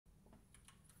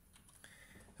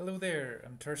Hello there,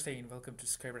 I'm Torstein. Welcome to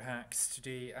Subscriber Hacks.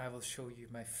 Today I will show you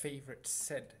my favorite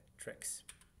sed tricks.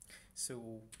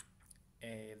 So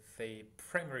the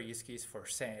primary use case for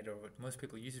sed, or what most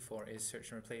people use it for, is search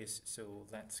and replace. So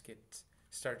let's get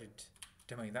started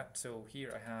demoing that. So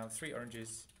here I have 3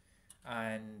 oranges,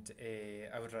 and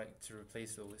I would like to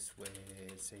replace those with,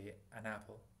 say, an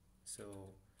apple.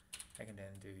 So I can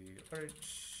then do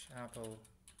orange, apple,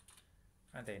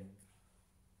 and then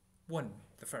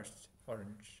the first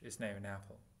orange is now an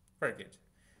apple. Very good.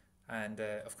 And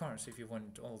of course, if you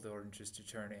want all the oranges to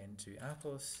turn into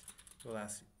apples,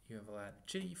 you will add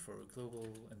G for global,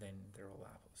 and then they're all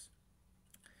apples.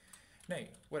 Now,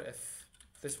 what if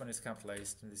this one is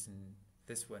capitalized and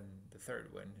this one, the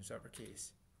third one, is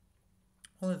uppercase?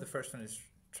 Only the first one is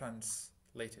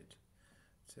translated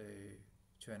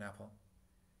to an apple.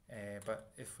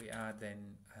 But if we add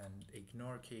then and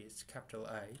ignore case capital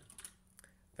I,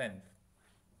 then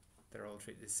they're all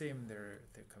treated the same. They're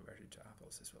converted to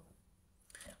apples as well.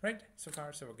 Right, so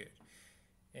far so good.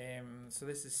 So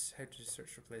this is how to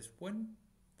search replace 1.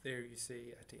 There you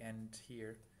see at the end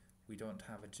here we don't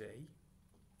have a J,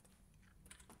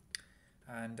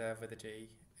 and with a J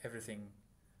everything,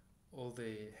 all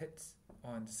the hits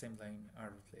on the same line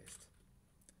are replaced.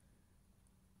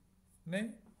 Now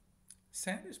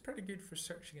sed is pretty good for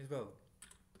searching as well.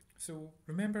 So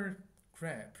remember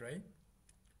grep, right?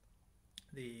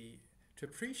 To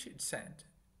appreciate sed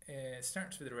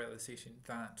starts with the realization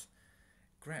that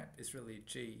grep is really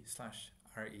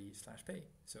J/RE/P.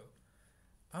 So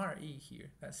RE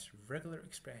here, that's regular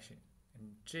expression,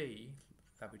 and J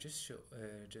that we just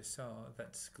saw,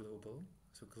 that's global.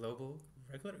 So global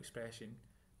regular expression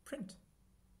print.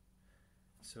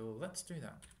 So let's do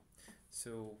that.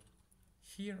 So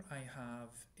here I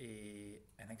have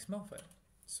an XML file.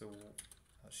 So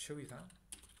I'll show you that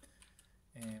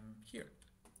here.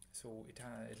 So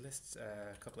it lists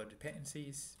a couple of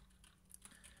dependencies,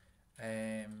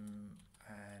 and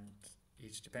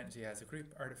each dependency has a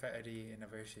group, artifact ID, and a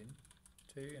version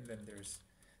too, and then there's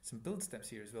some build steps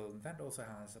here as well, and that also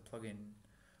has a plugin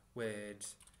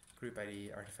with group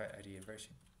ID, artifact ID, and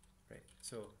version. Right.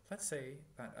 So let's say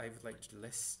that I would like to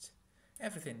list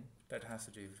everything that has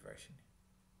to do with version.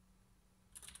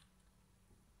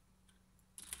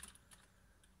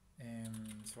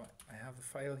 So I have the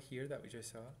file here that we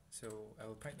just saw, so I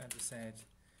will print that as sed,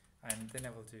 and then I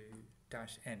will do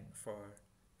 -n for,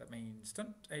 that means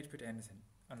don't output anything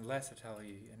unless I tell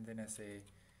you, and then I say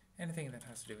anything that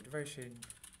has to do with version,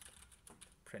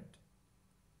 print.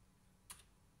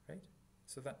 Right?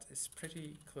 So that is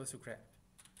pretty close to grep.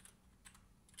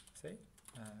 Say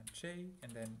J,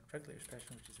 and then regular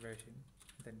expression, which is version,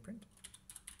 and then print.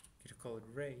 You could call it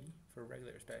ray for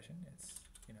regular expression. It's,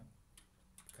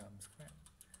 becomes grep.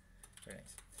 Very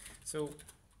nice. So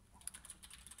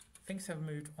things have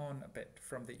moved on a bit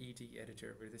from the ED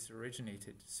editor where this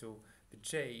originated. So the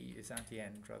J is at the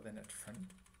end rather than at the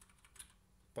front.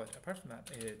 But apart from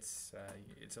that, it's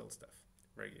old stuff.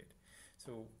 Very good.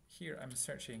 So here I'm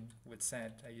searching with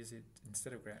sed. I use it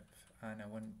instead of grep, and I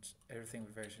want everything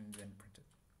with version then printed.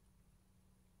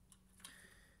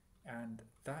 And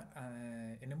that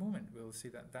in a moment we'll see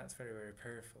that that's very, very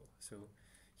powerful. So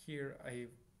here I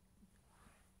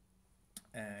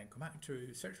go back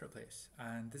to search replace,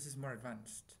 and this is more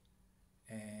advanced.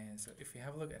 And so if we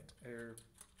have a look at our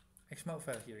XML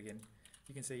file here again,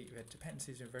 you can see we had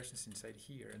dependencies and versions inside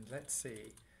here, and let's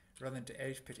say rather than to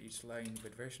output each line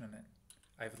with version on it,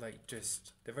 I would like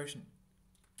just the version.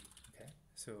 Okay,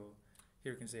 so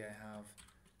here you can see I have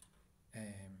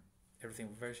everything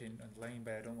with version on the line,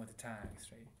 but I don't want the tags,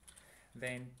 right?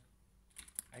 Then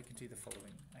I can do the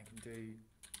following. I can do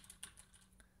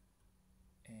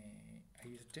I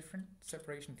use a different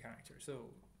separation character.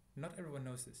 So not everyone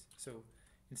knows this. So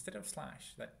instead of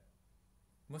slash that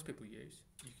most people use,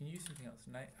 you can use something else.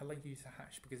 And I like to use a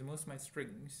hash because most of my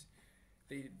strings,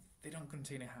 they don't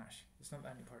contain a hash. It's not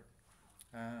that important.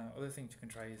 Other things you can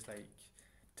try is like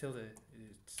tilde.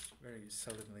 It's very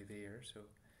seldomly there.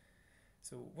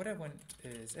 So what I want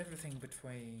is everything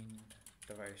between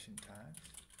the version tags.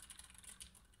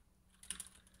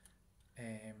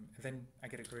 Then I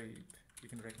get a group. You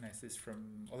can recognize this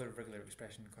from other regular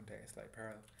expression contexts like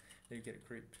Perl. Then you get a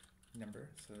group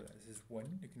number. So this is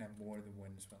 1. You can have more than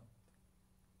 1 as well.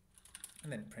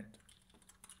 And then print.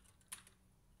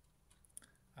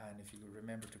 And if you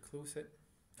remember to close it,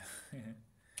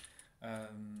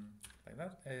 like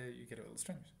that, you get a little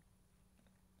strings.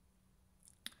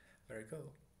 Very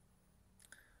cool.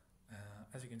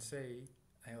 As you can see,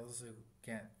 I also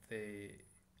get the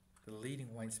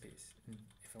leading white space. And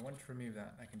if I want to remove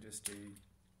that, I can just do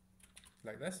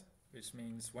like this. which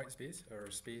means white space or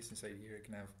space inside here. It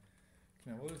can have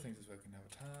other things as well. It can have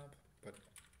a tab, but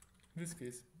in this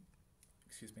case,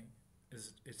 excuse me,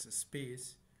 it's a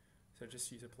space, so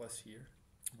just use a plus here,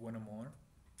 one or more.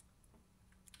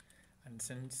 And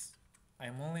since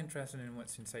I'm only interested in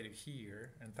what's inside of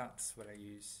here, and that's what I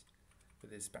use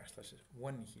with this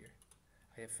 \1 here,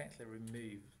 I effectively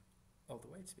remove all the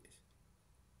white space.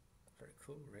 Very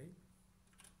cool, right?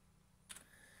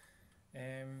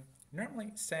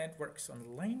 Normally sed works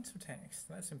on lines of text.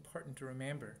 That's important to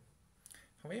remember.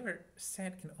 However,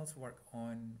 sed can also work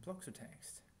on blocks of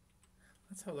text.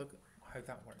 Let's have a look at how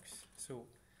that works. So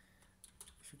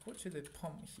if you go to the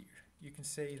POM here, you can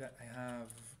say that I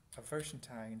have a version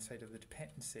tag inside of the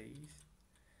dependencies,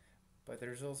 but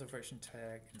there's also a version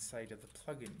tag inside of the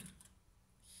plugin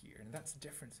here, and that's a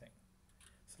different thing.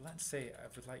 So let's say I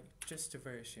would like just a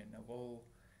version of all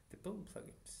the build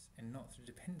plugins and not the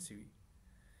dependency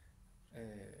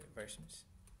versions.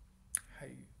 How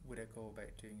would I go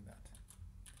about doing that?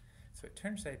 So it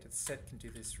turns out that sed can do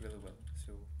this really well.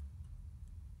 So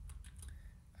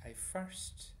I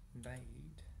first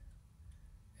need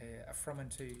a from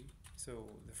and to. So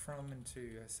the from and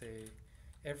to, I say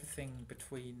everything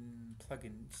between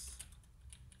plugins,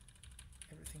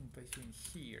 everything between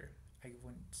here, I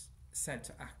want sed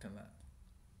to act on that.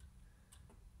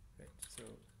 Right, so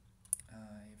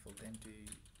I will then do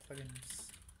plugins,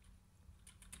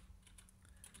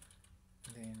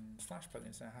 and then slash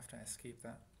plugins, and I have to escape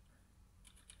that.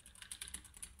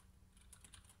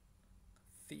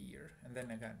 There, and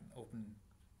then I got an open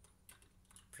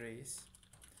brace,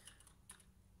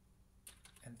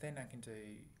 and then I can do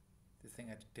the thing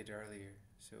I did earlier.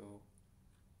 So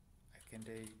I can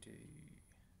do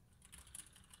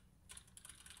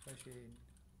version,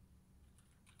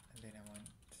 and then I want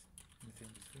anything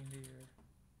between there,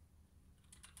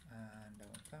 and I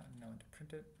want that, and I want to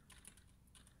print it,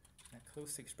 and I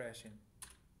close the expression,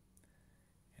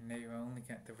 and now I only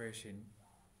get the version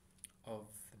of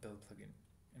the build plugin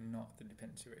and not the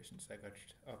dependency versions I got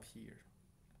up here.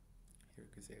 Here,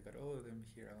 because I got all of them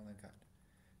here, I only got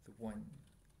the one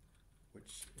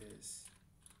which is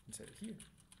inside of here.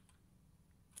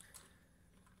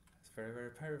 It's very,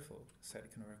 very powerful. Sed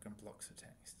can work on blocks of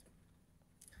text.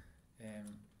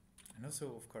 And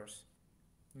also, of course,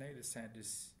 now the sed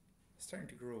is starting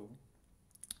to grow.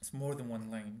 It's more than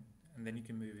one line, and then you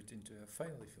can move it into a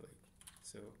file if you like.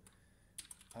 So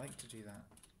I like to do that.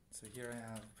 So here I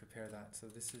have prepared that. So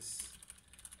this is,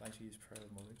 I like to use parallel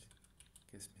mode.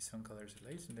 Gives me some colors at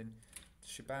least, and then the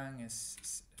shebang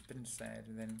is been said,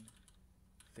 and then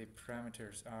the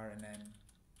parameters are, and then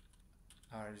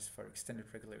R is for extended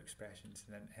regular expressions,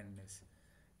 and then N is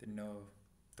the no,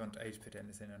 don't output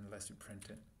anything unless you print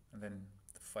it, and then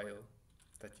the file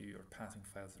that you are passing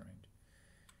files around.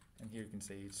 And here you can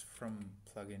say it's from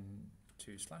plugin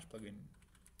to slash plugin,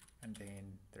 and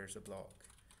then there's a block.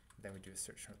 Then we do a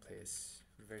search and replace,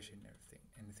 version, everything,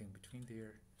 anything between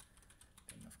there.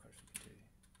 Then of course we can do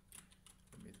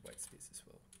remove white space as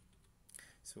well.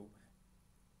 So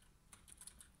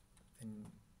then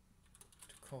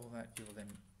to call that, you will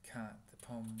then cat the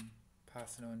POM,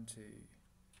 pass it on to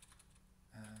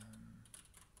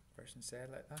version sed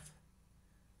like that,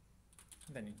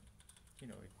 and then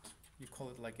you call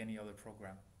it like any other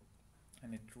program,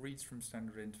 and it reads from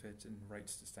standard input and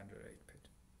writes to standard output.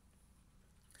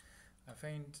 I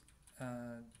find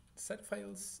set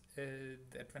files, the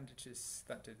advantage is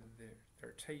that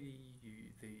they're tidy,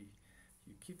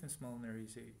 you keep them small and they're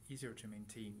easier to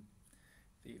maintain.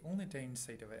 The only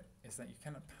downside of it is that you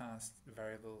cannot pass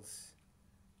variables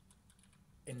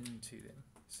into them.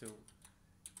 So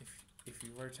if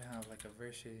you were to have like a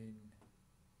version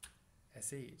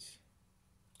sh,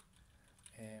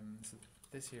 so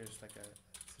this here is like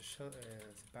it's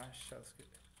a bash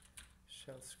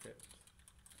shell script.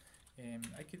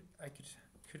 I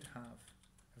could have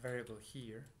a variable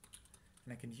here,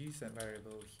 and I can use that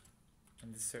variable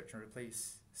in the search and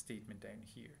replace statement down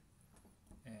here.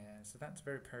 So that's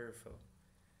very powerful.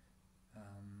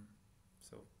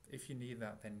 So if you need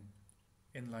that, then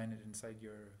inline it inside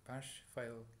your bash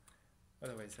file.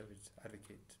 Otherwise, I would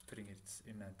advocate putting it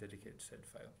in a dedicated sed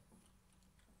file.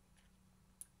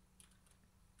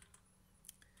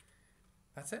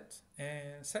 That's it.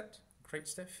 Set. Great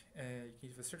stuff. You can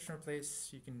use it with search and replace.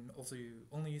 You can also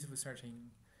only use it with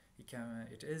searching.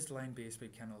 It is line based, but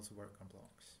it can also work on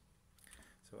blocks.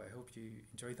 So I hope you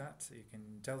enjoyed that. You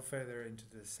can delve further into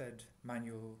the sed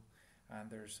manual, and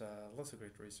there's lots of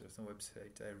great resources on the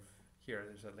website. Here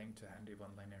there's a link to handy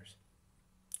one-liners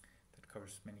that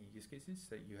covers many use cases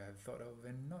that you have thought of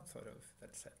and not thought of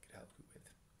that sed could help you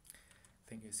with.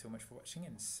 Thank you so much for watching,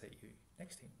 and see you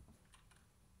next time.